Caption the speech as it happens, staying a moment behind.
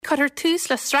chuir tús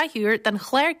le straithúr den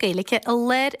chléir Gaeilge a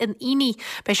léir in iní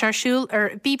bei searsúil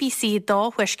BBC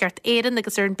dá huisceart éan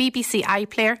agus an BBC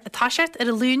iPlayer a táisiart a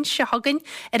lún se hagann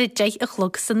a déich a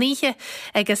chlog san níe.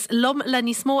 Agus lom le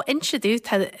níos mó inseadú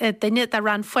duine de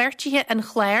ran fuirtithe an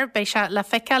chléir bei se le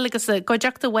feiceil agus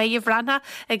goideach do bhaid bhranna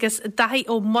agus daí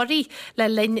ó morí le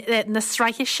na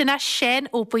straithe sinna sin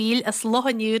ó buil as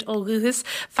lohanúr ó guhus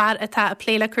fear atá a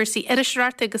pléile cursaí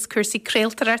irisreart agus cursaí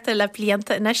créaltararta le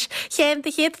blianta inis. Chéim de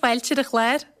héad bhailte a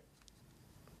chléir?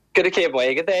 Good a céim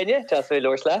bhaige daine, just bhfuil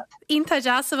Lord Slat. Ínta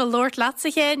jazz a bhfuil Lord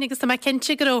Latsa chéin agus tá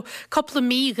cinnte go coppla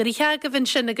mí gorithe go bhain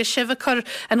sin agus sibh chur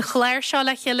an chléir seo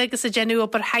le chéile agus a genú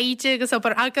obair haide agus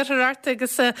obair agarart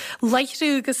agus a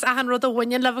leithhrú agus a an rud a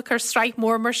bhaine le chur straith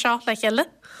mór mar seo le chéile.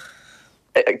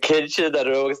 Kinse a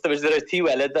rogus is er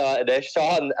tíwelle a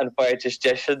seán an feirtis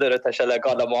deise tá se le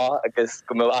gan má agus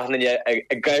go aithna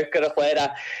a ggurcar a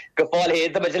chléire go fáil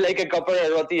héad a le a gopur a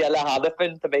rodí eile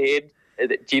hadafin tá héad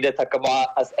díide tá go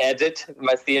as edit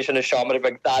me tíon sin na seomar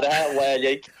be darathe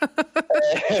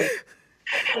bhil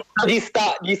Ní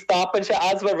stapan se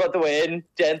asmar rud bhhain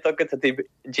genta go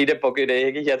díide bogu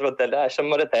réige héad rud eile sem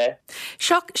mar a the.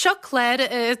 Seo chléir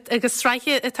agus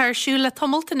streiche tarsú le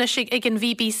tomultainna ag an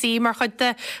BBC mar chud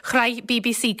de chraith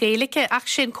BBC Gaeilge ach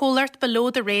sin cóirt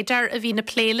below de radar a bhí na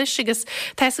pléiles agus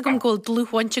teise gom ggóil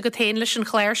dlúhainte go tain leis an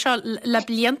chléir seo le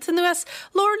blianta nuas.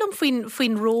 Lorlam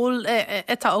faoin ról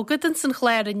atá agad an san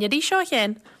chléir in nidí seo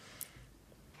chéin.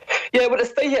 Yeah, but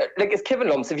it's here, like it's Kevin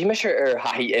Lumps. If you measure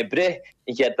Hahi Ibre,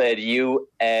 you get that you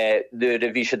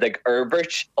the vision like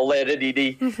Herbert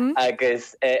already. I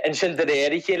guess and shin the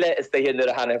area here is the here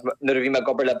the Hannah Nurvima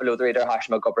Gobber below the radar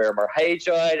Hashma Gobber Mar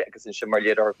Hajar. I guess in Shimmer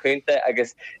later or Kunta. I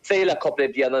guess say a couple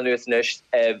of Diana News Nish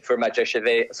for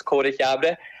Majashave Score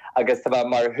Yabre. I guess about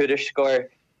Mar Hudish score.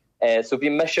 So if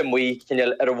you measure we can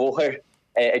you a woher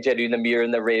a Jeru in the mirror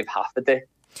in the rave half the day.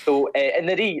 So and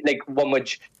the like one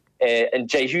much. And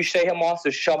Jehu Shrey Hamas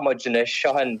is Shamajin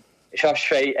Shahan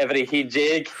Shashrey every he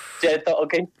jig Jetta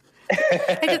okay.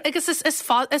 Agus is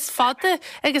fada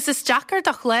agus is Jackar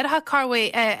da chléirtha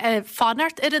carfu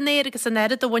fanart ar an éir agus an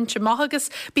éad a bhainte maith agus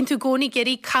bín tú gcónaí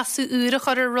geirí casú úra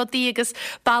chur a rudaí agus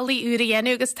bailí úra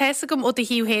dhéanú agus teise gom ó de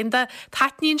hiú hénda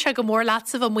taitníonn se go mór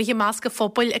lásamh a muhi más go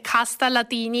fphobal a casta le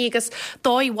daoine agus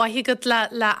dóid waithigad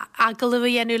le agalah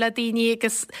dhéanú le daoine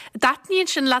agus daitníonn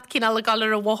sin leat cín le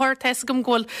galar a bhthir teise gom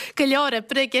ggóil go leor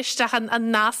bre gisteach an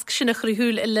nasc sin a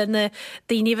chruthúil i lena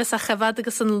daoine a chafad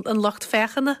agus an locht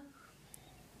fechanna.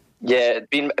 Yeah,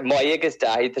 been my biggest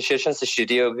day the session the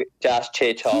studio just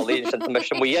Che Charlie and the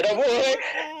mission we had a war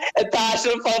a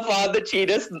passion for the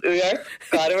cheetahs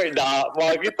got it not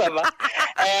Margaret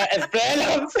as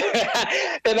Brenhams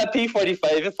then a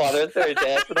P45 father third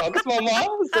death and August my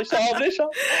mom was the shop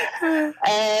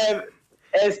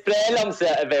as Brenhams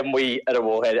when we at a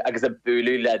war agus a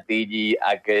bulu la digi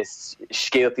agus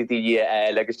skeelty digi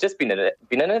like it's just been in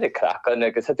a crack and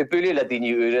agus had the bulu la digi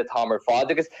ure hammer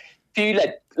father agus few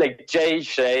like Jay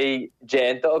Shay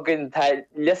gent ogin ta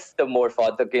list the more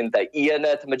fod ogin ta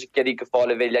iana ta much geri go fall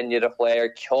veilin a player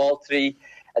Chaltry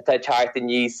ta chart in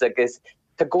years agus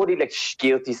ta godi like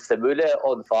skilty simule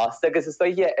on fast agus is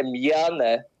like a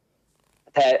miana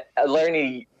ta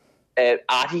learning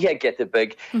ahi get the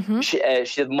big she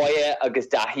moya agus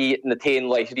dahi na tain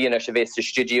lighty in a Sylvester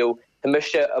studio the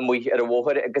misha and we at a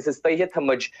water because it's they hit how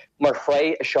much more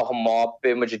fray a shot mob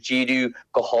be much jidu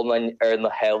go holland in the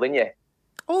hell in you.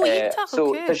 Oh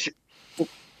so okay.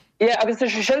 Yeah, I guess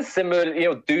there's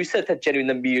similar, do set that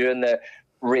genuine mirror in the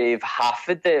rave half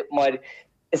of the my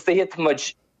it's they hit how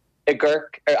much a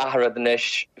gurk or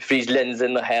aharadanish freeze lens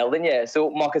in the hell in you.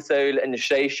 So Makasoul and the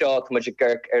Shay shot much a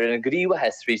gurk or an agree with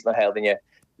has freeze in the hell in you.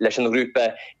 Leis an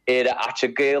grúpa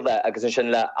acha gaile agus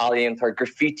sin le alien tar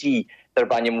graffiti der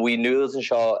banyam we nuels and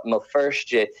seo mal first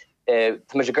tá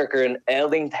me gurkur an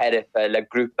elding therap le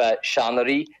grúpa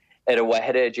Shannery a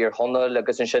wehere dear honna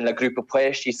agus sin le grúpa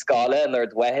puisty scala and their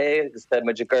wehe agus tá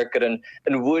me gurkur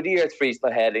an woody earth freeze na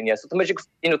heading so tá me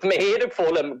me héidir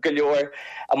fólam goleor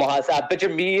a ma has a bitter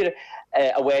mir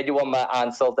a wedi one ma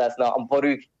ansol that's not an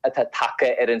boru at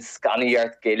taka an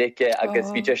scaniart gaelic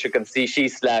agus vi just can see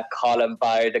she's like column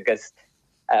bard agus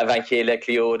van hele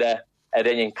cleoda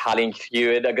in calling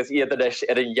fluid agus iadish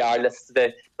in yarless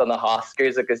the on the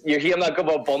Oscars agus you're here go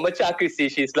bomba chaku see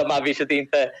she's la ma vi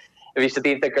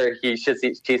dinta gur hi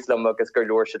she's lum agus gur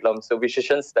lor lum so vi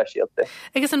sin special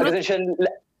agus an version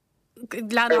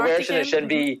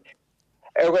be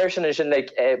a version is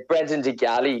like Brendan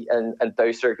DeGalley and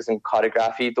Dowser agus an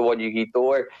choreography the one you heat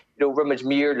door much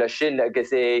mere la shin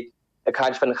agus a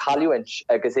kind van Halloween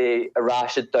agus a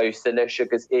Rashid Dowson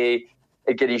agus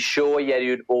gedi show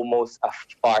yerud almost a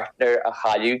partner a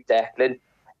chalu Declan.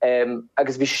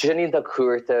 Agus vi sinnin a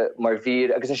cuate mar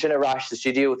vir agus sin a rash the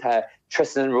studio ta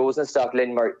Tristan Rosenstock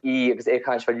Lynn mar agus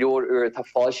ekans for your ta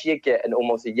falsiike and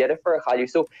almost a Jennifer a chalu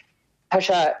so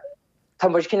tasha Tá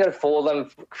cin ar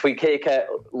fólam faoi céice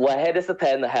lehéad is a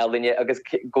te na helinne agus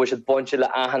go se bonse le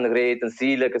ahan réid an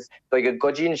síle agus do go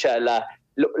godín se le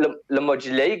mod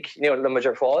leig le mod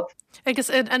ar fád. Agus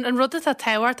an rud a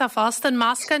tehart a fast an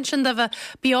máscan sin de bheith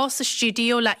beás a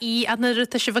studio le an na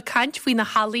ruta se bh cant faoi na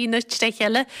halína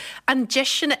heile an de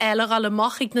sin eile gal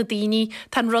leach na daoine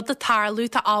tan rud a tarlú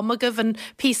tá amagah an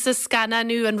pí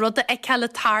scananú an rud a eiceile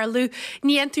tarlú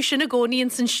ní an tú sinna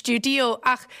gcóíonn san studio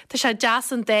ach tá se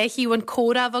jazz an déhíú an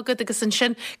córah agad agus an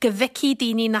sin go bhici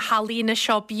daoine na halína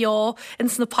seo beá in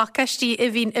sna pakistí a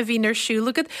bhín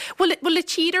arsúlagad. Bhfuil le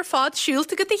tíad ar fád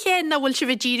siúlta go chéan na bhfuil se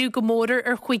bh ddíú go mór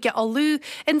ar chuige alú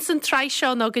in san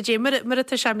treiseo ná go dé mar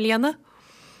a sem líana?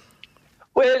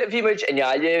 Well, bhí muid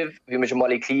injaileh, bhí muid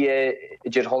mála clia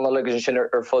idir honna agus sin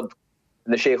ar fud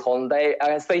na sé chundaid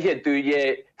agus féithe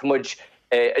dúide tá muid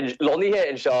loníthe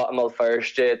in seo am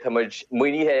firste tá muid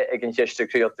muoinithe ag an teiste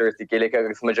creaúir i Gaelic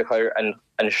agus muid a chuir an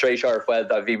sréiseo ar foiil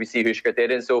a BBC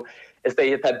thuisgurtéirin so is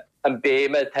féithe an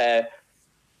béime tá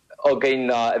agin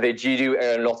a bheith ddíú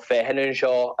ar an lot féhanan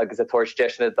seo agus a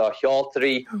tuairsteisna dá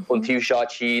cheoltarí ón tíú seo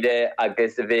tíide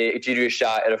agus a bheith ddíú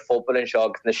seo ar a fóbalin seo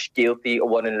agus na scéaltaí a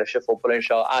bhhain leis a fóbalin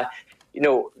seo a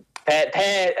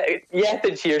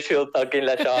an tíirsúil agin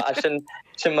le seo a sin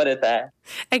mar a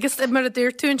agus mar a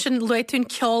dúirtún sin leitún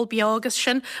ceol beagus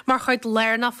sin mar chuid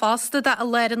leirna fásta a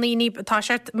leir an líní tá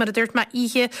seit mar a dúirt me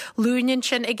ihe lúnin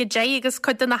sin ag dé agus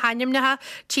chuid na haimnethe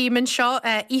tíman seo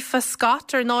Aoife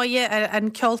Scott ar náide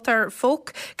an ceoltar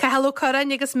folk ce hello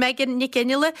choran agus Megan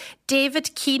Nicinile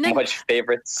David Keenan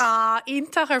favorites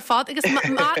ítach ar fád agus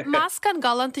más gan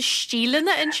galant a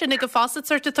stílanna in sin go fásta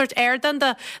tuirta tuirt airdan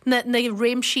na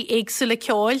réimsí éagsú le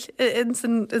ceáil in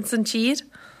san tír.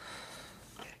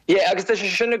 Yeah, agus tá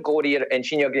sinna ggóí ar an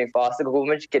sin agin fásta go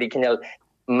bhfuid geirí cinál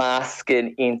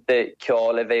máscin inta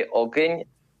ceála bheith agin.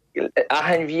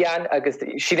 Ahan bhían agus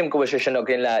siadm go bhfuil sin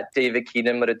agin le David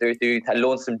Keenan mar a dúirtú tá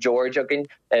Lonesome George agin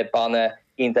banna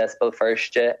inta spell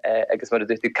firste agus mar a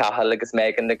dúirtú Cahal agus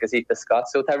Megan agus Aoife Scott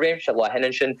so tá réim se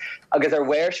lehanan sin agus ar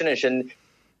bhair sin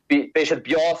bé se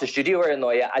beás a studio ar an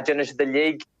nóia a dénne se de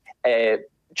léig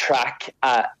track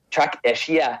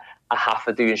eisia a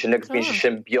hafadún sin agus bhíonn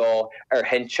sin beá ar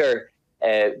hinseir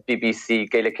BBC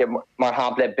Gaelic mar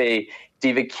hapla be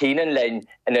David Keenan lein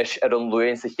inis ar an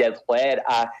luin sa chead chléir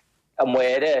a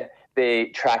muire be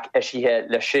track eisithe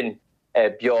le sin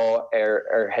beá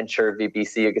ar hinseir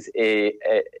BBC agus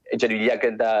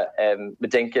jegan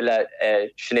medinke le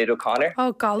Sinead O'Connor.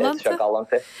 Oh,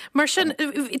 galante. Mar sin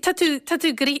ví tú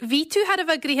had a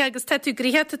bheith gríthe agus tú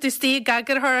gríthe tú stí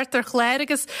gagar thart ar chléir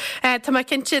agus tá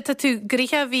cinnte tú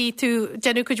gríthe ví tú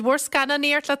genú chuid mór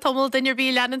scannaíart le tomul duinear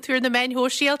bhí leanan túr na main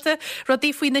hóisialta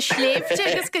rodí faoin na sléifte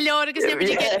agus go leor agus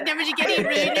nemar geí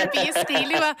réúna bí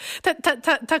stíú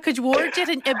tá chuid mórdeir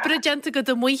an ibregenta go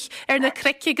do muoich ar na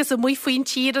craice agus a muo faoin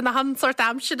tír an na hansort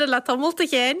amside le tomulta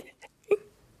chéin.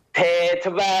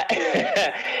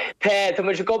 Tá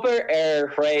mu gobar ar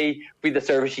fré bhí de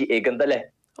serviceí éigandale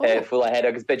full ahead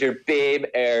agus beidir béim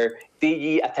ar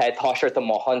daí a táisiart a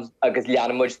mohan agus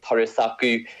leanmuid thoras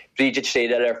acu bríide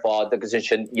séile ar fád agus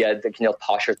sin iad cinál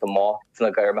táisiart a má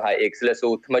sanna garmathe éagsile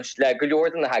so muid le go leor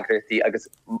an na hagratí agus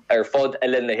ar fád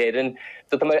eile na héan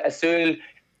so tá asúil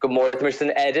go mór mar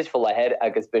san edit full ahead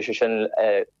agus be sin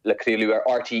leríú ar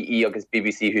RTE agus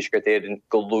BBC thuisgurtéidir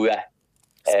go lua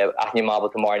Aithne má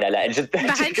bud mar eile go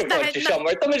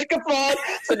fád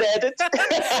san edit.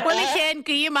 Well I chéan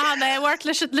gaí má éhhart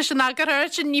leis an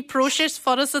agarthir sin ní prósis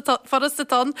foras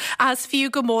atón as fiú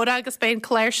go móra agus ben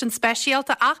cléir sin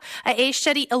speisialta ach a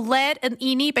éisteí a léir an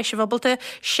iní be se bbalta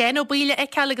sin ó bíle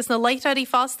eiceil agus na leitarí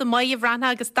fásta mai a bhranna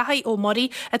agus dahaid ó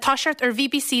morí a táisiart ar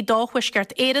BBC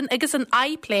dáhuiisceart éan agus an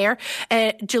iPlayer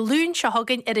deún se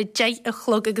hagann ar a dé a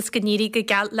chlog agus gníí go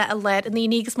gal le a léir an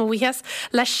iní agus móhuihes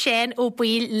le sin ó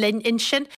lin in sin